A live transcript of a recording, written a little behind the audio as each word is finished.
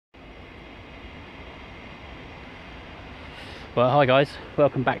Well, hi guys,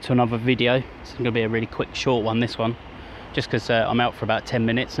 welcome back to another video. It's going to be a really quick short one, this one, just because I'm out for about 10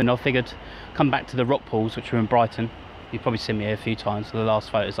 minutes and I figured come back to the rock pools which are in Brighton. You've probably seen me here a few times for the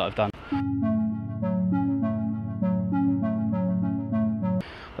last photos that I've done.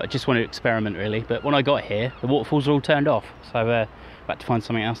 But I just wanted to experiment really, but when I got here the waterfalls are all turned off, so I had to find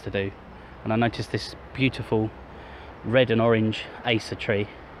something else to do. And I noticed this beautiful red and orange Acer tree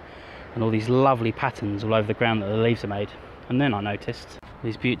and all these lovely patterns all over the ground that the leaves are made. And then I noticed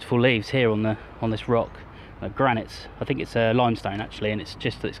these beautiful leaves here on this rock, granites. I think it's a limestone actually, and it's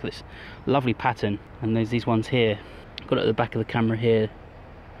got this lovely pattern. And there's these ones here. I've got it at the back of the camera here,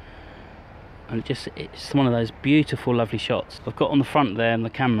 and it's one of those beautiful, lovely shots. I've got on the front there in the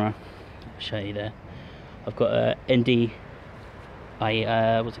camera. I'll show you there. I've got a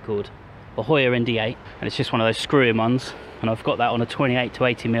what's it called? A Hoya ND8, and it's just one of those screw-in ones. And I've got that on a 28 to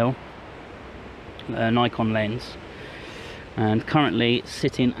 80mm Nikon lens. And currently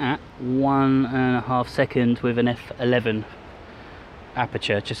sitting at 1.5 seconds with an f11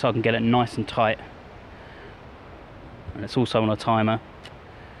 aperture, just so I can get it nice and tight. And it's also on a timer.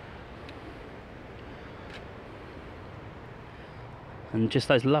 And just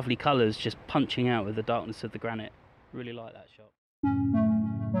those lovely colours just punching out with the darkness of the granite. Really like that shot.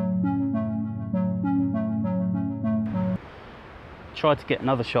 Tried to get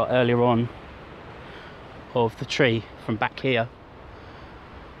another shot earlier on of the tree from back here,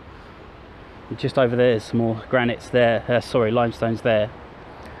 and just over there's some more granites there, limestones there,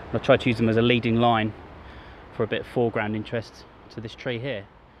 and I tried to use them as a leading line for a bit of foreground interest to this tree here,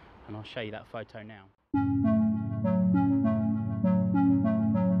 and I'll show you that photo now.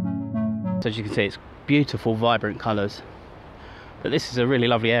 So as you can see, it's beautiful vibrant colours, but this is a really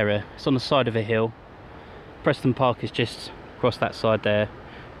lovely area. It's on the side of a hill. Preston Park is just across that side there,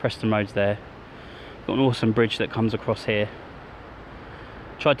 Preston Road's there. Got an awesome bridge that comes across here.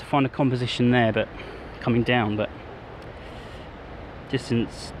 Tried to find a composition there, but coming down, but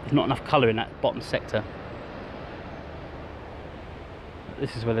distance, there's not enough colour in that bottom sector.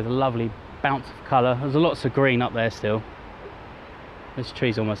 This is where there's a lovely bounce of colour. There's lots of green up there still. This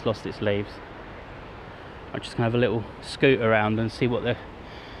tree's almost lost its leaves. I'm just gonna have a little scoot around and see what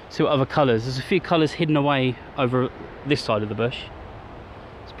other colours. There's a few colours hidden away over this side of the bush.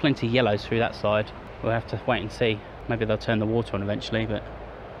 There's plenty of yellows through that side. We'll have to wait and see. Maybe they'll turn the water on eventually, but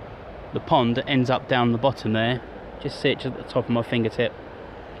the pond ends up down the bottom there. Just see it just at the top of my fingertip.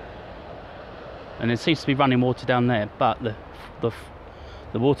 And there seems to be running water down there, but the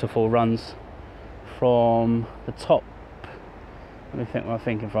waterfall runs from the top. Let me think where I'm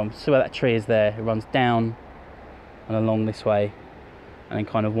thinking from. So where that tree is there, it runs down and along this way, and then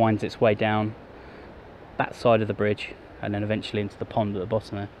kind of winds its way down that side of the bridge, and then eventually into the pond at the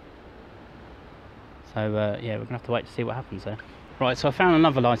bottom there. So yeah, we're gonna have to wait to see what happens there. Right, so I found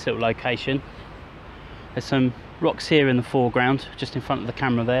another nice little location. There's some rocks here in the foreground, just in front of the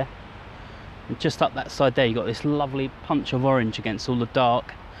camera there. And just up that side there, you've got this lovely punch of orange against all the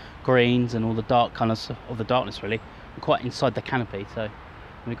dark greens and all the dark colours of the darkness really. And quite inside the canopy, so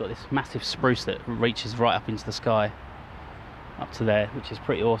we've got this massive spruce that reaches right up into the sky, up to there, which is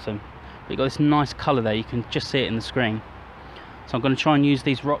pretty awesome. But you've got this nice colour there, you can just see it in the screen. So I'm going to try and use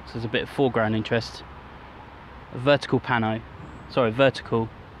these rocks as a bit of foreground interest. A vertical,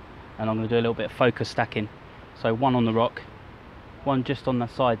 and I'm going to do a little bit of focus stacking. So one on the rock, one just on the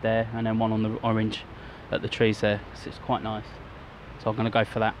side there, and then one on the orange at the trees there. So it's quite nice. So I'm going to go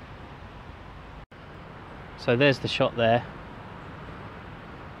for that. So there's the shot there.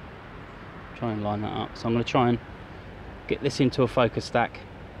 Try and line that up. So I'm going to try and get this into a focus stack,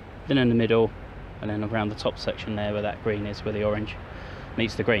 then in the middle, and then around the top section there where that green is, where the orange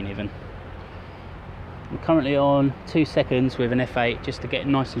meets the green even. I'm currently on 2 seconds with an f8 just to get it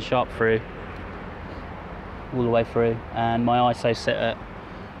nice and sharp through, all the way through, and my ISO set at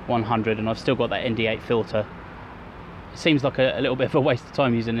 100, and I've still got that ND8 filter. It seems like a little bit of a waste of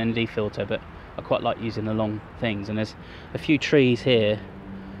time using an ND filter, but I quite like using the long things, and there's a few trees here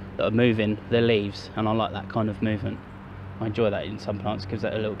that are moving their leaves, and I like that kind of movement. I enjoy that in some plants, gives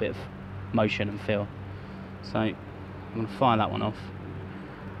that a little bit of motion and feel. So I'm going to fire that one off.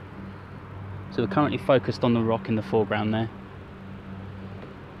 So we're currently focused on the rock in the foreground there.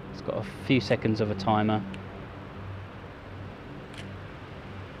 It's got a few seconds of a timer.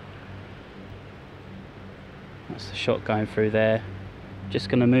 That's the shot going through there. Just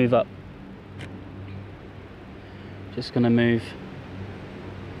going to move up. Just going to move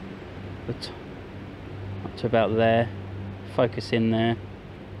up to about there. Focus in there.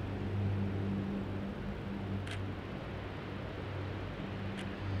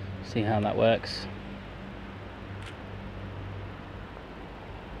 See how that works.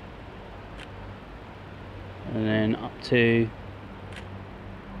 and then up to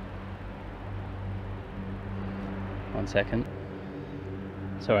 1 second.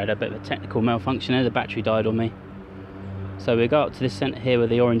 Sorry, I had a bit of a technical malfunction there, the battery died on me. So we go up to this centre here where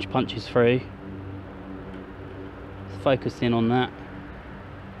the orange punches through. Focus in on that.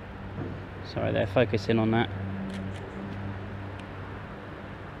 Sorry there, focus in on that.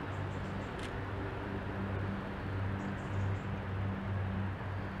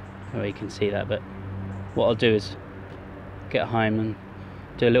 Oh, you can see that, but what I'll do is get home and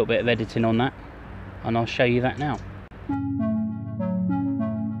do a little bit of editing on that, and I'll show you that now.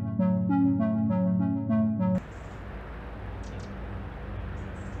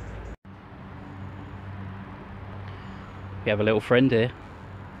 We have a little friend here,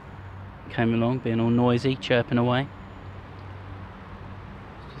 came along being all noisy, chirping away.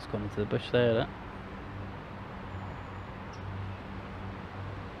 Just gone into the bush there, look.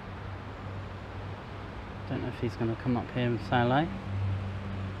 Don't know if he's going to come up here and say hello. I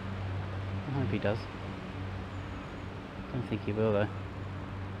hope he does. Don't think he will though.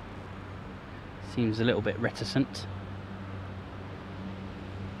 Seems a little bit reticent.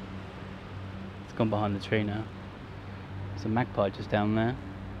 It's gone behind the tree now. There's a magpie just down there.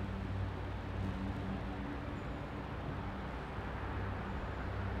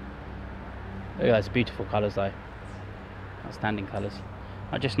 Look at those beautiful colours though. Outstanding colours.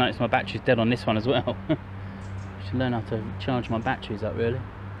 I just noticed my battery's dead on this one as well. I should learn how to charge my batteries up really.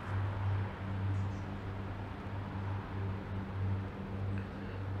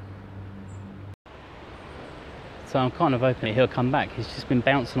 So I'm kind of hoping he'll come back. He's just been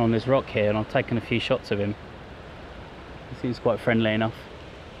bouncing on this rock here and I've taken a few shots of him. He seems quite friendly enough.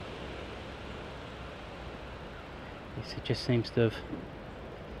 He just seems to have...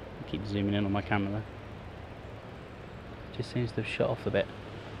 I keep zooming in on my camera there. Just seems to have shot off a bit.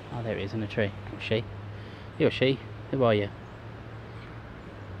 Oh, there he is in the tree. Or she. He or she. Who are you?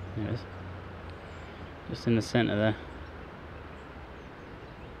 There it is. Just in the centre there.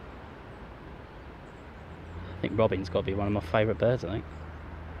 I think robin's got to be one of my favourite birds, I think.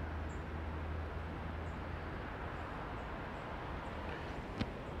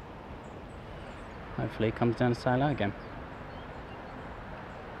 Hopefully he comes down to say hello again.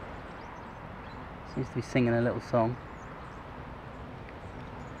 Seems to be singing a little song.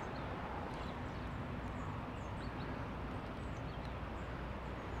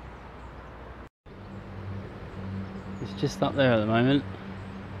 It's just up there at the moment.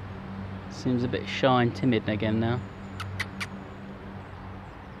 Seems a bit shy and timid again now.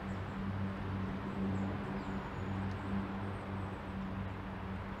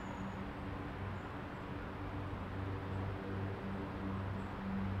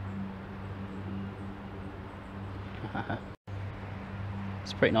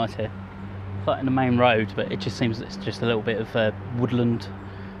 It's pretty nice here. It's like in the main road, but it just seems it's just a little bit of woodland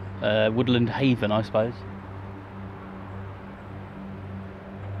haven, I suppose.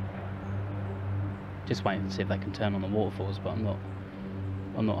 Just waiting to see if they can turn on the waterfalls, but I'm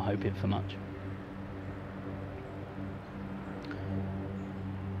not hoping for much.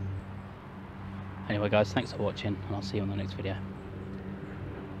 Anyway guys, thanks for watching and I'll see you on the next video.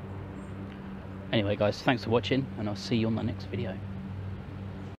 Anyway guys, thanks for watching and I'll see you on the next video.